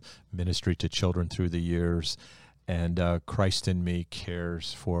Christ, ministry to children through the years. And Christ in me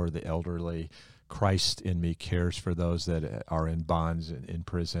cares for the elderly. Christ in me cares for those that are in bonds, in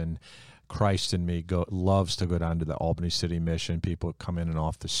prison. Christ in me loves to go down to the Albany City Mission. People come in and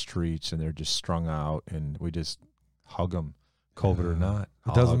off the streets, and they're just strung out, and we just hug them. COVID or not.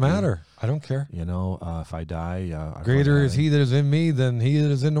 It doesn't matter. I don't care. If I die, greater is he that is in me than he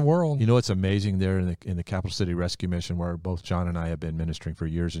that is in the world. It's amazing there in the Capital City Rescue Mission, where both John and I have been ministering for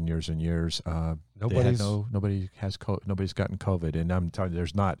years and years and years. Nobody's gotten COVID, and I'm telling you,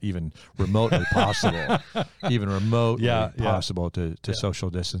 there's not even remotely possible, possible to social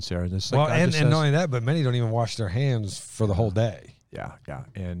distance there. And and not only that, but many don't even wash their hands for the whole day. Yeah,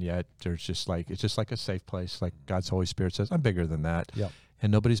 and yet it's just like a safe place. Like God's Holy Spirit says, I'm bigger than that. Yep.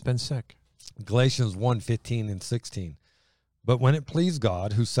 And nobody's been sick. Galatians 1:15-16. But when it pleased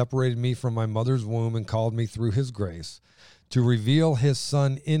God, who separated me from my mother's womb and called me through his grace, to reveal his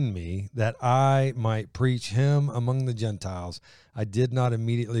Son in me, that I might preach him among the Gentiles, I did not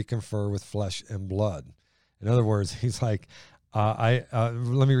immediately confer with flesh and blood. In other words, he's like,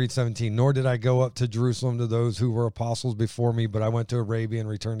 let me read 17. Nor did I go up to Jerusalem to those who were apostles before me, but I went to Arabia and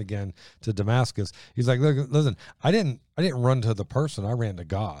returned again to Damascus. He's like, look, listen, I didn't run to the person. I ran to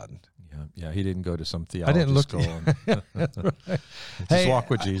God. Yeah. He didn't go to some theology school. Just walk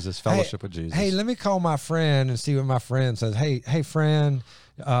with Jesus, fellowship with Jesus. Hey, let me call my friend and see what my friend says. Hey, friend,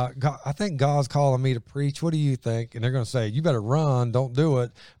 God, I think God's calling me to preach. What do you think? And they're going to say, you better run. Don't do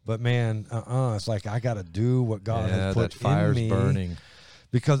it. But man, it's like, I got to do what God has put that fire's in me. Burning.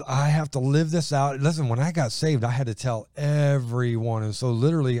 Because I have to live this out. Listen, when I got saved, I had to tell everyone. And so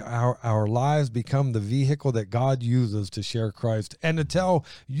literally our lives become the vehicle that God uses to share Christ and to tell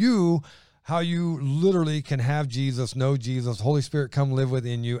you how you literally can have Jesus, know Jesus, Holy Spirit come live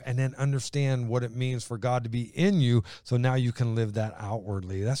within you, and then understand what it means for God to be in you. So now you can live that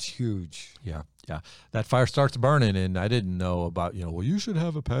outwardly. That's huge. Yeah. That fire starts burning, and I didn't know about, you should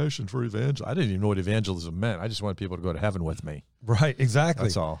have a passion for evangelism. I didn't even know what evangelism meant. I just wanted people to go to heaven with me. Right, exactly.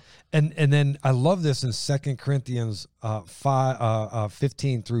 That's all. And then I love this in 2 Corinthians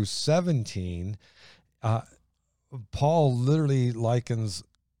 15-17. Paul literally likens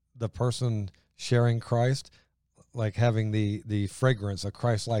the person sharing Christ like having the fragrance, a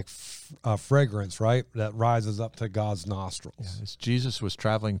Christ-like fragrance, right, that rises up to God's nostrils. Yeah, as Jesus was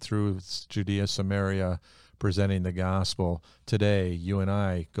traveling through Judea, Samaria, presenting the gospel, today you and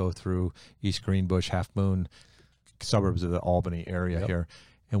I go through East Greenbush, Half Moon, suburbs of the Albany area here,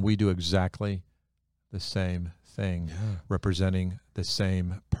 and we do exactly the same thing, representing the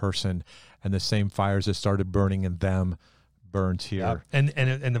same person, and the same fires that started burning in them burned here. And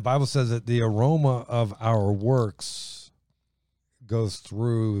the Bible says that the aroma of our works goes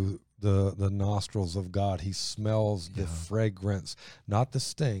through the nostrils of God. He smells the fragrance, not the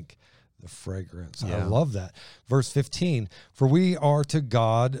stink, the fragrance. I love that. Verse 15, for we are to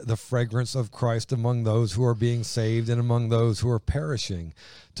God the fragrance of Christ among those who are being saved and among those who are perishing.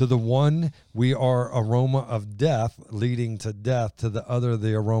 To the one we are aroma of death leading to death, to the other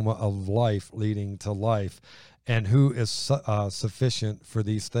the aroma of life leading to life. And who is sufficient for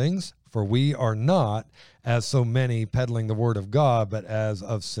these things? For we are not, as so many, peddling the word of God, but as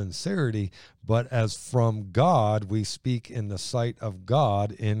of sincerity, but as from God we speak in the sight of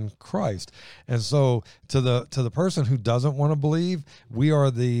God in Christ. And so to the person who doesn't want to believe, we are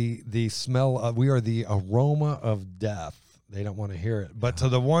the smell of, we are the aroma of death. They don't want to hear it. But to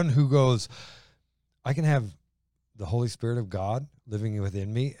the one who goes, I can have the Holy Spirit of God living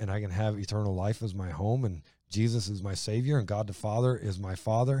within me, and I can have eternal life as my home, and Jesus is my Savior, and God the Father is my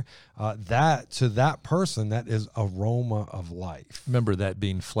Father. That to that person, that is aroma of life. Remember that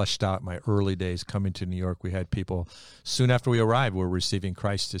being fleshed out in my early days coming to New York. We had people soon after we arrived were receiving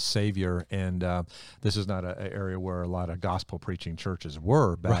Christ as Savior, and this is not an area where a lot of gospel preaching churches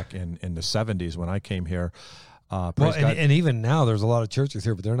were back in the 70s when I came here. And even now, there's a lot of churches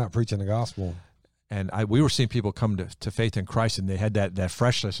here, but they're not preaching the gospel. And we were seeing people come to faith in Christ, and they had that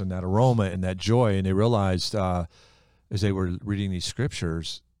freshness and that aroma and that joy, and they realized as they were reading these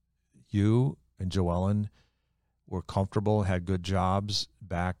scriptures, you and Joellen were comfortable, had good jobs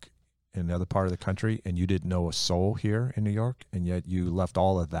back in another part of the country, and you didn't know a soul here in New York, and yet you left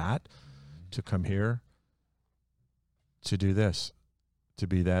all of that to come here to do this, to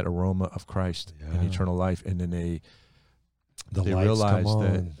be that aroma of Christ and eternal life. And then they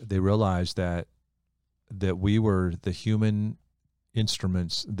realized that we were the human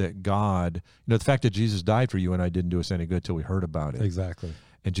instruments that God, the fact that Jesus died for you and I didn't do us any good till we heard about it. Exactly.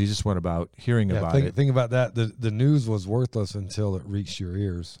 And Jesus went about hearing about it. Think about that. The news was worthless until it reached your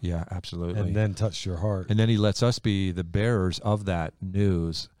ears. Yeah, absolutely. And then touched your heart. And then he lets us be the bearers of that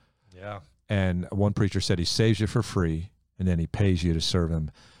news. Yeah. And one preacher said he saves you for free, and then he pays you to serve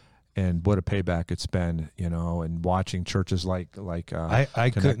him. And what a payback it's been, and watching churches like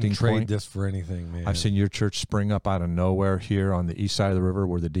I couldn't trade this for anything, man. I've seen your church spring up out of nowhere here on the east side of the river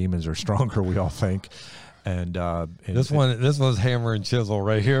where the demons are stronger, we all think. And this was hammer and chisel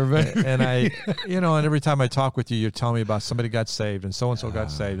right here, man. And I, and every time I talk with you, you're telling me about somebody got saved and so-and-so got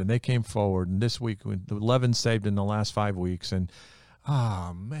saved, and they came forward. And this week, 11 saved in the last 5 weeks. And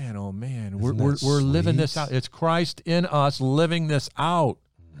oh man, we're living this out. It's Christ in us living this out.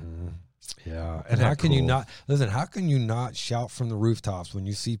 Yeah, and how can you not listen? How can you not shout from the rooftops when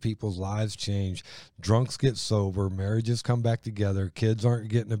you see people's lives change? Drunks get sober, marriages come back together, kids aren't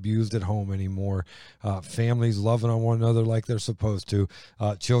getting abused at home anymore, families loving on one another like they're supposed to,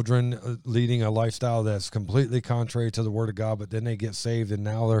 children leading a lifestyle that's completely contrary to the Word of God, but then they get saved and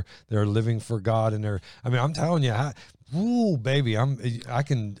now they're living for God, and I'm telling you, baby, I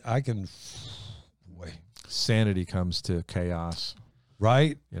can. Wait. Sanity comes to chaos.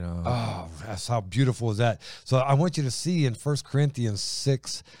 Right? Oh, that's how beautiful is that. So I want you to see in 1 Corinthians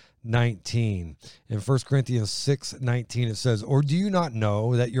 6:19. In 1 Corinthians 6:19 it says, or do you not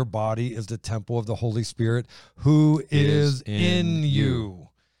know that your body is the temple of the Holy Spirit who is in you?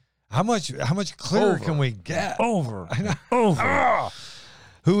 How much clearer can we get? Over.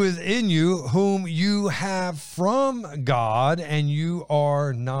 Who is in you, whom you have from God, and you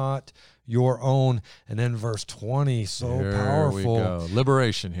are not your own. And then verse 20, powerful. We go.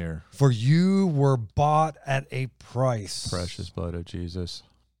 Liberation here. For you were bought at a price. Precious blood of Jesus.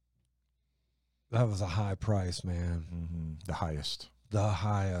 That was a high price, man. Mm-hmm. The highest. The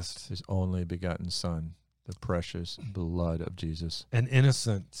highest. His only begotten Son. The precious blood of Jesus. An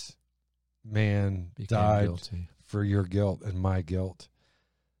innocent man died guilty for your guilt and my guilt.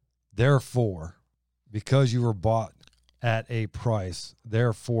 Therefore, because you were bought at a price,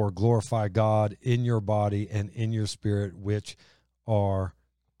 therefore glorify God in your body and in your spirit, which are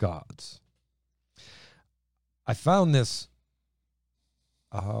God's. I found this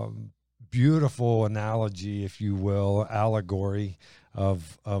beautiful analogy, if you will, allegory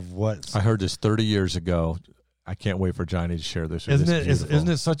of what I heard this 30 years ago. I can't wait for Johnny to share this. Isn't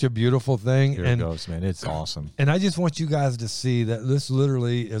it such a beautiful thing? Here it goes, man. It's awesome. And I just want you guys to see that this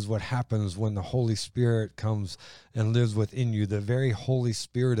literally is what happens when the Holy Spirit comes and lives within you. The very Holy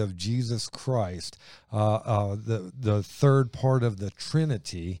Spirit of Jesus Christ, the third part of the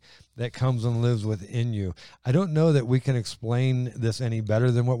Trinity that comes and lives within you. I don't know that we can explain this any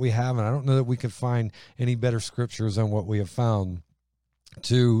better than what we have, and I don't know that we could find any better scriptures than what we have found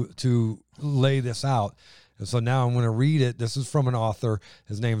to lay this out. And so now I'm going to read it. This is from an author.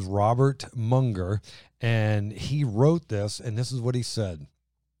 His name's Robert Munger, and he wrote this, and this is what he said.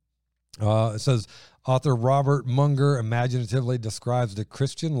 It says, author Robert Munger imaginatively describes the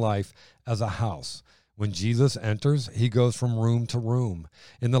Christian life as a house. When Jesus enters, he goes from room to room.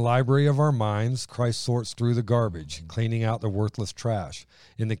 In the library of our minds, Christ sorts through the garbage, cleaning out the worthless trash.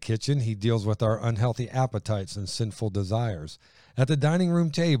 In the kitchen, he deals with our unhealthy appetites and sinful desires. At the dining room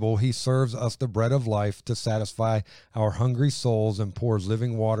table, he serves us the bread of life to satisfy our hungry souls and pours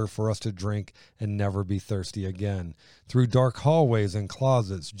living water for us to drink and never be thirsty again. Through dark hallways and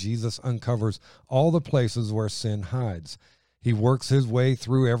closets, Jesus uncovers all the places where sin hides. He works his way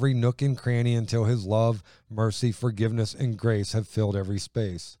through every nook and cranny until his love, mercy, forgiveness, and grace have filled every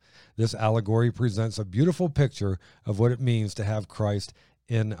space. This allegory presents a beautiful picture of what it means to have Christ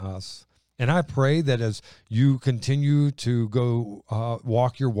in us. And I pray that as you continue to go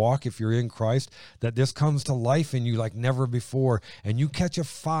walk your walk, if you're in Christ, that this comes to life in you like never before, and you catch a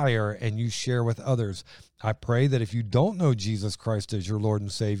fire and you share with others. I pray that if you don't know Jesus Christ as your Lord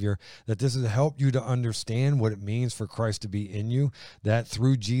and Savior, that this has helped you to understand what it means for Christ to be in you, that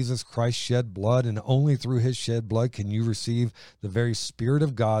through Jesus Christ shed blood, and only through his shed blood can you receive the very Spirit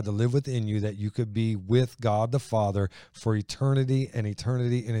of God to live within you, that you could be with God the Father for eternity and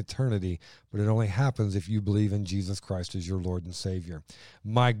eternity and eternity. But it only happens if you believe in Jesus Christ as your Lord and Savior.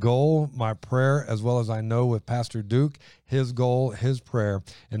 My goal, my prayer, as well as I know with Pastor Duke, his goal, his prayer,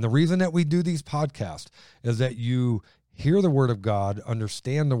 and the reason that we do these podcasts is that you hear the Word of God,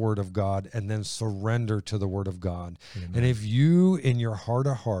 understand the Word of God, and then surrender to the Word of God. Amen. And if you, in your heart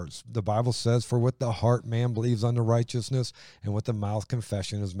of hearts, the Bible says, for with the heart man believes unto righteousness, and with the mouth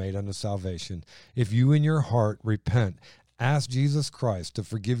confession is made unto salvation. If you in your heart repent, ask Jesus Christ to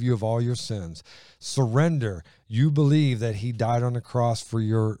forgive you of all your sins. Surrender. You believe that he died on the cross for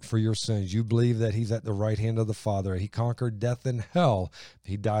your sins. You believe that he's at the right hand of the Father. He conquered death and hell.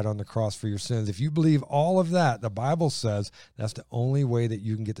 He died on the cross for your sins. If you believe all of that, the Bible says that's the only way that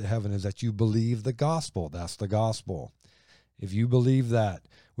you can get to heaven, is that you believe the gospel. That's the gospel. If you believe that,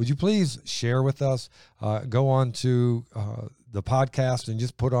 would you please share with us? Go on to the podcast and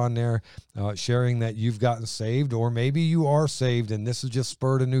just put on there sharing that you've gotten saved, or maybe you are saved and this has just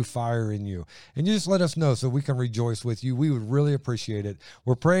spurred a new fire in you. And you just let us know so we can rejoice with you. We would really appreciate it.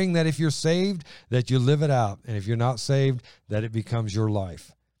 We're praying that if you're saved, that you live it out. And if you're not saved, that it becomes your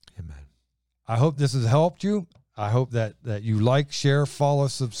life. Amen. I hope this has helped you. I hope that you like, share, follow,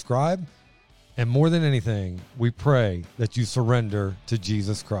 subscribe. And more than anything, we pray that you surrender to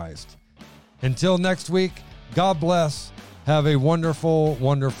Jesus Christ. Until next week, God bless. Have a wonderful,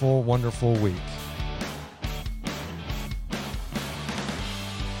 wonderful, wonderful week.